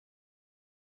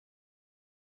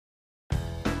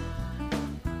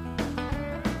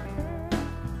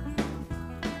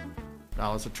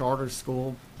Now, as a charter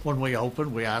school, when we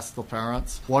open, we ask the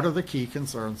parents, what are the key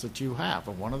concerns that you have?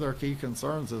 And one of their key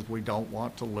concerns is we don't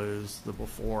want to lose the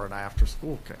before and after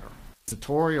school care. The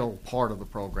tutorial part of the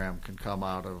program can come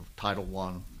out of Title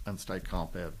I and state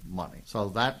comp ed money. So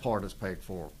that part is paid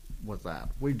for with that.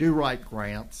 We do write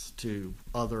grants to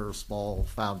other small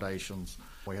foundations.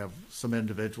 We have some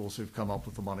individuals who've come up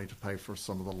with the money to pay for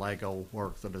some of the Lego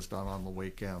work that is done on the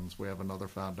weekends. We have another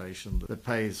foundation that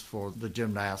pays for the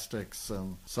gymnastics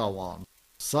and so on.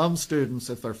 Some students,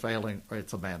 if they're failing,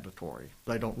 it's a mandatory.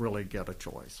 They don't really get a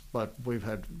choice. But we've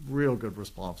had real good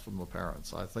response from the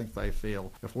parents. I think they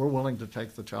feel if we're willing to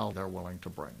take the child, they're willing to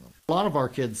bring them. A lot of our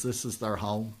kids, this is their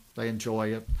home. They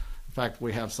enjoy it. In fact,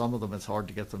 we have some of them, it's hard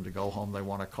to get them to go home. They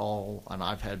want to call, and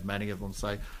I've had many of them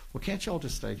say, well, can't y'all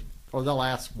just stay? Or they'll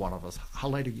ask one of us, how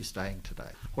late are you staying today?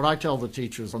 What I tell the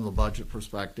teachers from the budget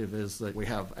perspective is that we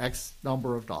have X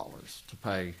number of dollars to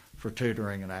pay for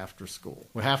tutoring and after school.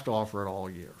 We have to offer it all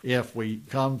year. If we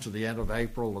come to the end of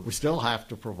April, we still have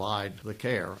to provide the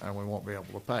care, and we won't be able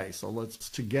to pay. So let's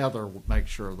together make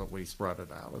sure that we spread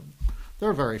it out. And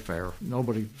they're very fair.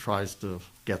 Nobody tries to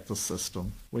get the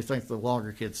system. We think the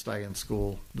longer kids stay in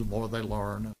school, the more they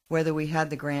learn. Whether we had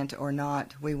the grant or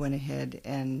not, we went ahead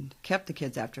and kept the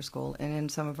kids after school. And in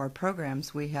some of our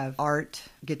programs, we have art,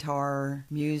 guitar,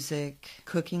 music,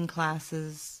 cooking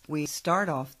classes. We start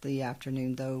off the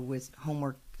afternoon, though, with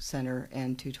homework center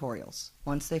and tutorials.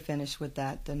 Once they finish with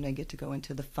that, then they get to go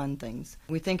into the fun things.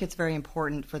 We think it's very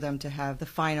important for them to have the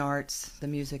fine arts, the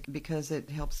music, because it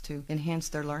helps to enhance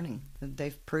their learning.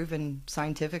 They've proven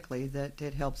scientifically that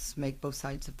it helps make both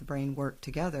sides of the brain work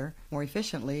together more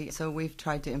efficiently, so we've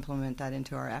tried to implement that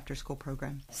into our after-school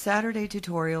program. Saturday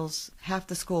tutorials, half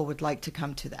the school would like to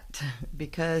come to that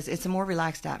because it's a more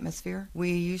relaxed atmosphere.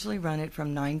 We usually run it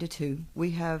from 9 to 2.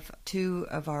 We have 2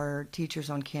 of our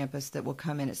teachers on campus that will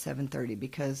come in at 7:30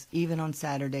 because even on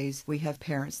Saturdays we have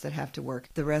parents that have to work.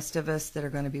 The rest of us that are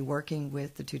going to be working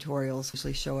with the tutorials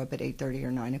usually show up at 8:30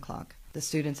 or 9 o'clock. The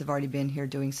students have already been here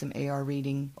doing some AR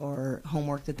reading or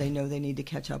homework that they know they need to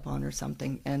catch up on or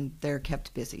something, and they're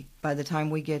kept busy. By the time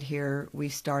we get here, we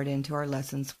start into our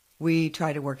lessons. We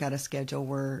try to work out a schedule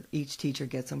where each teacher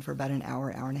gets them for about an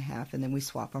hour, hour and a half, and then we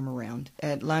swap them around.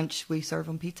 At lunch, we serve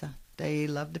them pizza. They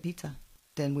love the pizza.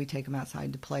 Then we take them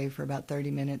outside to play for about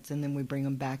 30 minutes, and then we bring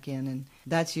them back in. And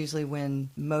that's usually when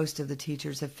most of the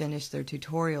teachers have finished their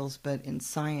tutorials, but in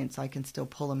science, I can still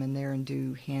pull them in there and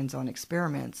do hands-on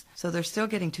experiments. So they're still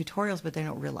getting tutorials, but they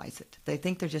don't realize it. They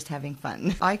think they're just having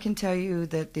fun. I can tell you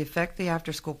that the effect the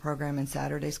after-school program and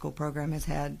Saturday school program has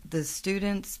had, the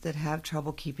students that have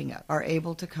trouble keeping up are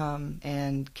able to come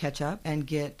and catch up and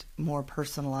get more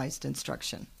personalized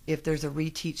instruction. If there's a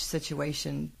reteach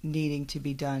situation needing to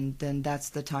be done, then that's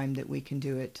the time that we can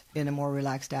do it in a more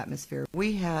relaxed atmosphere.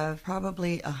 We have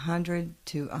probably 100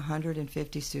 to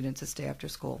 150 students that stay after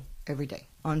school every day.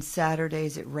 On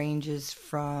Saturdays, it ranges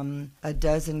from a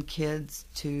dozen kids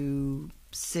to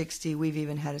 60. We've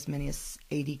even had as many as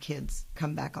 80 kids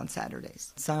come back on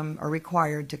Saturdays. Some are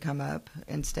required to come up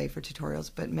and stay for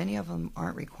tutorials, but many of them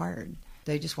aren't required.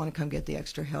 They just want to come get the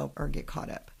extra help or get caught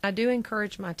up. I do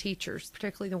encourage my teachers,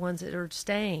 particularly the ones that are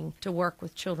staying, to work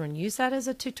with children. Use that as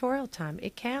a tutorial time.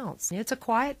 It counts. It's a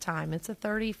quiet time. It's a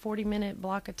 30, 40-minute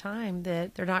block of time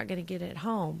that they're not going to get at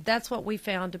home. That's what we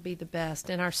found to be the best.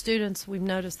 And our students, we've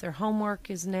noticed their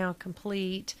homework is now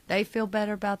complete. They feel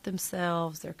better about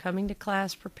themselves. They're coming to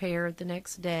class prepared the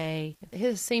next day. It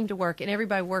has seemed to work, and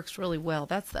everybody works really well.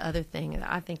 That's the other thing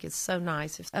that I think is so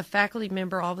nice. If a faculty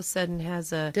member all of a sudden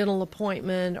has a dental appointment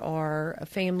or a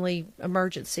family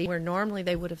emergency where normally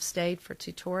they would have stayed for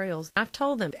tutorials, I've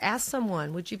told them, ask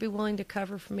someone, would you be willing to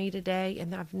cover for me today?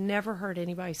 And I've never heard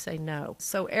anybody say no.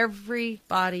 So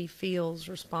everybody feels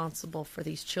responsible for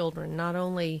these children, not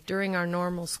only during our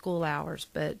normal school hours,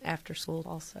 but after school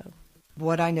also.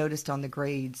 What I noticed on the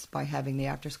grades by having the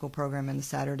after-school program and the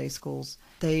Saturday schools,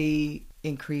 they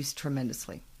increased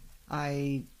tremendously.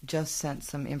 I just sent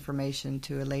some information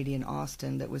to a lady in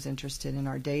Austin that was interested in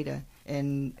our data,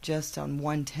 and just on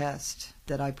one test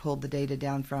that I pulled the data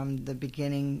down from the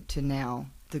beginning to now,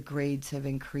 the grades have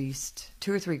increased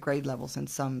 2 or 3 grade levels in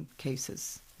some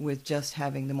cases with just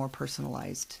having the more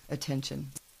personalized attention.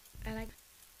 And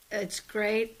it's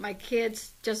great. My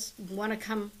kids just want to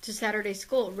come to Saturday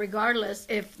school, regardless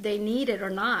if they need it or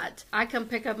not. I come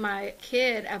pick up my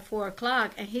kid at 4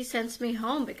 o'clock, and he sends me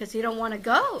home because he don't want to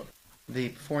go. The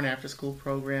before and after school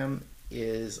program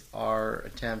is our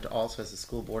attempt also as a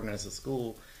school board and as a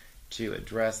school to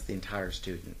address the entire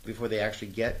student. Before they actually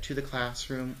get to the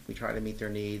classroom, we try to meet their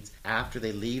needs. After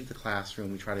they leave the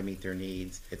classroom, we try to meet their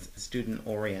needs. It's student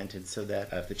oriented so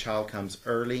that if the child comes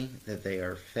early, that they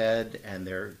are fed and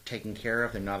they're taken care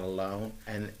of, they're not alone.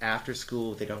 And after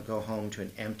school, they don't go home to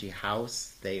an empty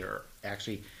house. They are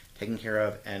actually taken care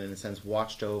of and in a sense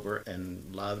watched over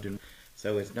and loved. And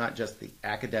so it's not just the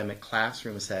academic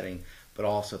classroom setting, but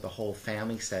also the whole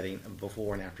family setting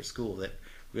before and after school that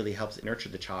really helps nurture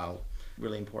the child.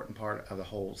 Really important part of the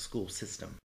whole school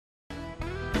system.